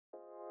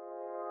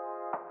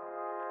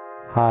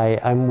Hi,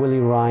 I'm Willie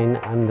Ryan.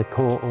 I'm the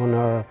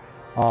co-owner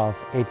of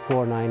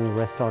 849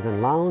 Restaurant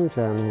and Lounge,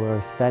 and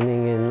we're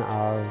standing in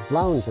our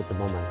lounge at the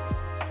moment.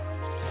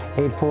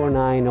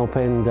 849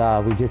 opened,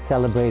 we just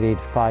celebrated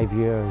 5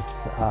 years,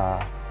 our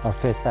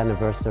 5th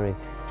anniversary.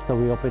 So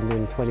we opened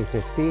in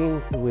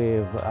 2015.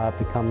 We've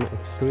become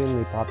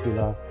extremely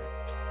popular.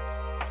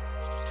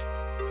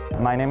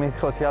 My name is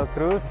Josiel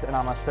Cruz and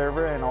I'm a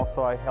server, and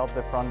also I help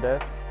the front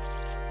desk.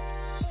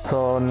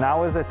 So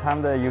now is the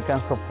time that you can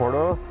support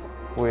us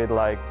with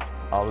like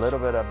a little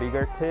bit of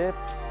bigger tips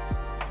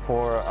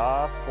for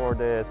us, for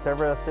the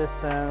server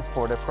assistants,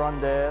 for the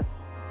front desk.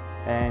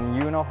 And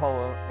you know how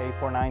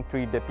 849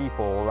 treat the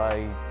people,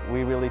 like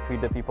we really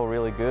treat the people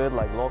really good,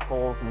 like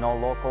locals, no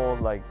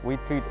locals, like we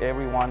treat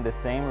everyone the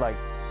same, like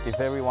if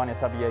everyone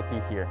is a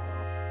VIP here.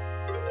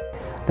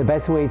 The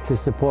best way to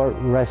support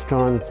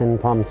restaurants in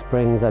Palm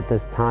Springs at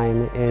this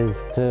time is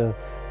to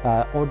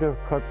order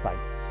curbside.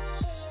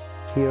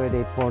 Here at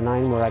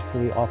 849, we're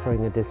actually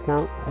offering a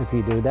discount if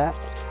you do that.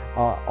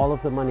 All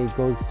of the money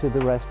goes to the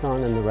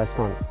restaurant and the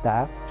restaurant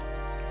staff.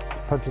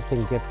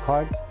 Purchasing gift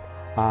cards.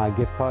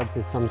 Gift cards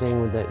is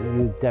something that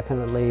you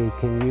definitely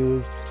can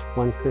use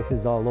once this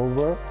is all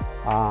over.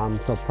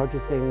 So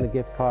purchasing the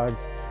gift cards,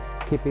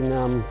 keeping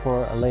them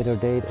for a later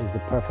date is the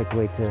perfect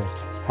way to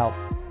help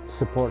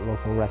support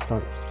local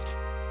restaurants.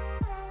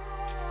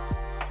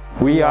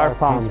 We are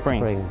Palm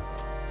Springs.